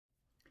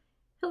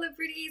Hello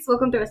pretties,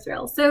 welcome to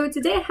Israel. So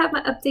today I have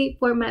my update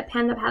for my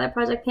Panda Palette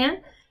Project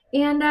pan,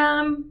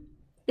 and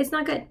it's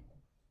not good.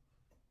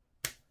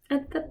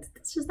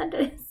 That's just that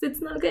it is. It's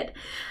not good.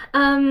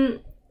 I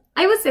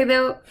would say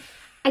though,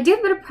 I do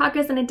have better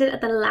progress than I did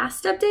at the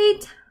last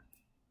update,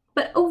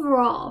 but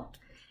overall,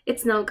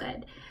 it's no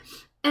good.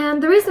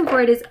 And the reason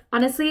for it is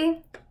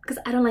honestly, because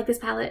I don't like this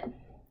palette.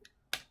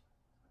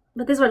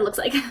 But this is what it looks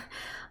like.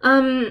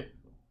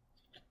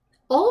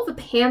 All of the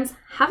pans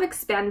have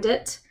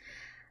expanded.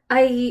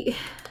 I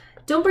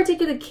don't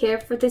particularly care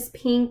for this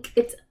pink.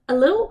 It's a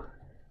little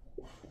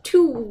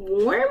too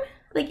warm.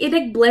 Like it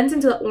like blends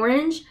into the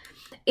orange.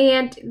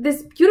 And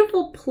this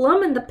beautiful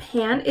plum in the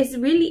pan is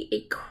really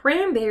a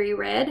cranberry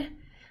red,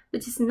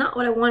 which is not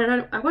what I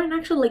wanted. I want an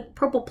actual like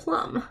purple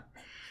plum.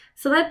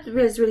 So that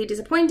is really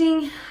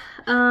disappointing.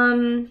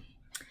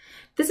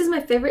 This is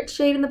my favorite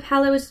shade in the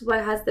palette, which is why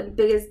it has the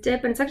biggest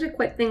dip, and it's actually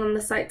quite thin on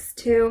the sides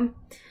too.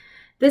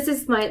 This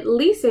is my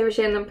least favorite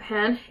shade in the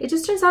pan. It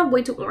just turns out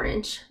way too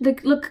orange.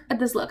 Like, look at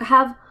this look. I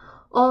have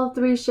all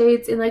three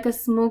shades in like a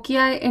smoky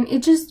eye, and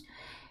it just,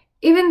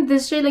 even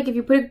this shade, like if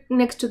you put it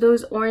next to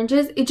those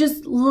oranges, it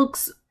just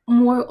looks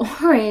more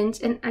orange,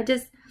 and I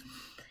just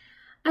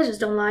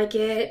don't like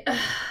it.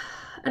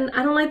 And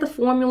I don't like the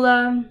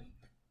formula.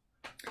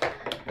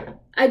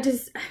 I really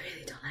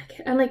don't like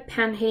it. I'm like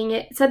pan hating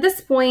it. So at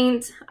this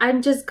point,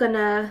 I'm just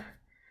gonna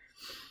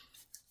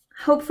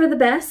hope for the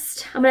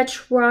best. I'm gonna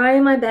try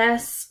my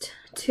best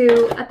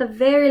to, at the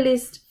very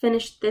least,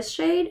 finish this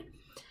shade.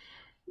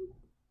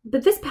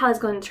 But this palette's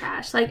going to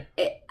trash. Like,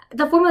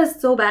 the formula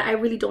is so bad, I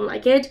really don't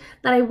like it,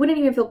 that I wouldn't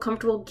even feel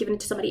comfortable giving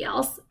it to somebody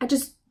else. I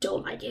just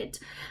don't like it.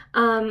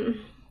 And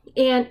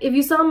if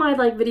you saw my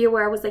like video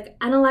where I was like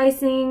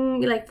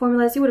analyzing like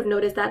formulas, you would have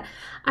noticed that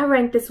I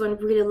ranked this one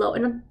really low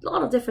in a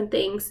lot of different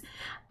things.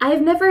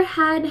 I've never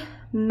had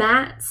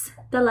mattes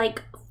that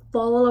like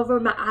fall all over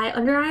my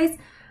under eyes,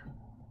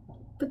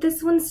 but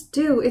this one's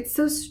do. It's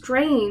so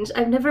strange.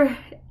 I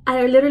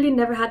literally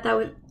never had that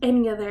with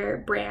any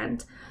other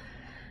brand.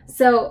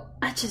 So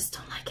I just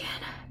don't like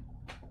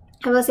it.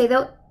 I will say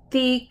though,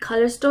 the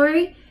color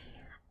story,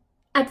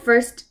 at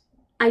first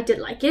I did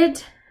like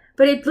it,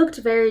 but it looked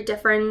very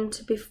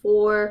different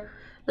before,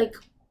 like,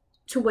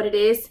 to what it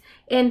is.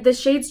 And the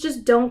shades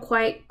just don't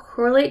quite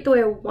correlate the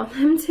way I want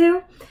them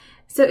to.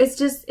 So it's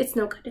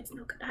no good. It's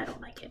no good. I don't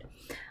like it.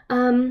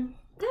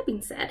 That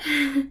being said,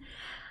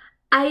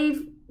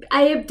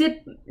 I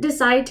did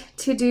decide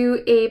to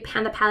do a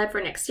Panda palette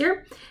for next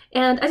year.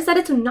 And I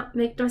decided to not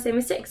make the same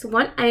mistakes.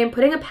 One, I am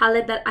putting a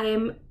palette that I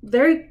am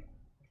very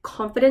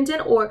confident in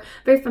or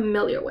very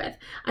familiar with.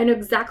 I know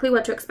exactly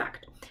what to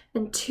expect.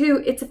 And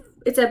two,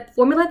 it's a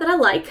formula that I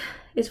like.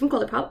 It's from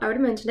Colourpop, I already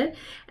mentioned it.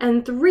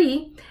 And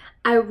three,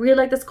 I really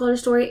like this color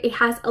story. It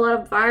has a lot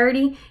of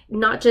variety,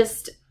 not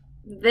just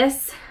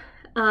this.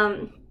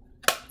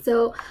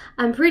 So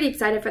I'm pretty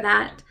excited for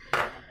that.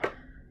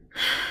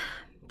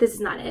 This is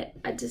not it.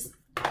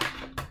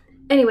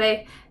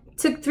 Anyway,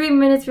 took 3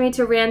 minutes for me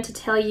to rant to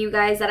tell you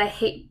guys that I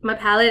hate my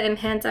palette and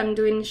hence I'm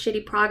doing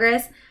shitty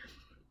progress.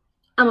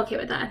 I'm okay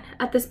with that.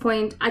 At this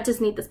point, I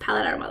just need this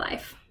palette out of my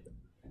life.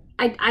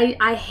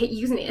 I hate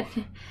using it.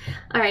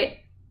 Alright,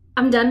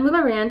 I'm done with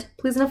my rant.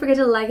 Please don't forget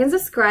to like and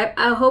subscribe.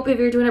 I hope if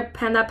you're doing a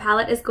Panda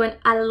palette, it's going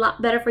a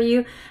lot better for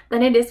you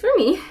than it is for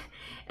me.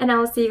 And I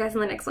will see you guys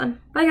in the next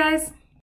one. Bye guys!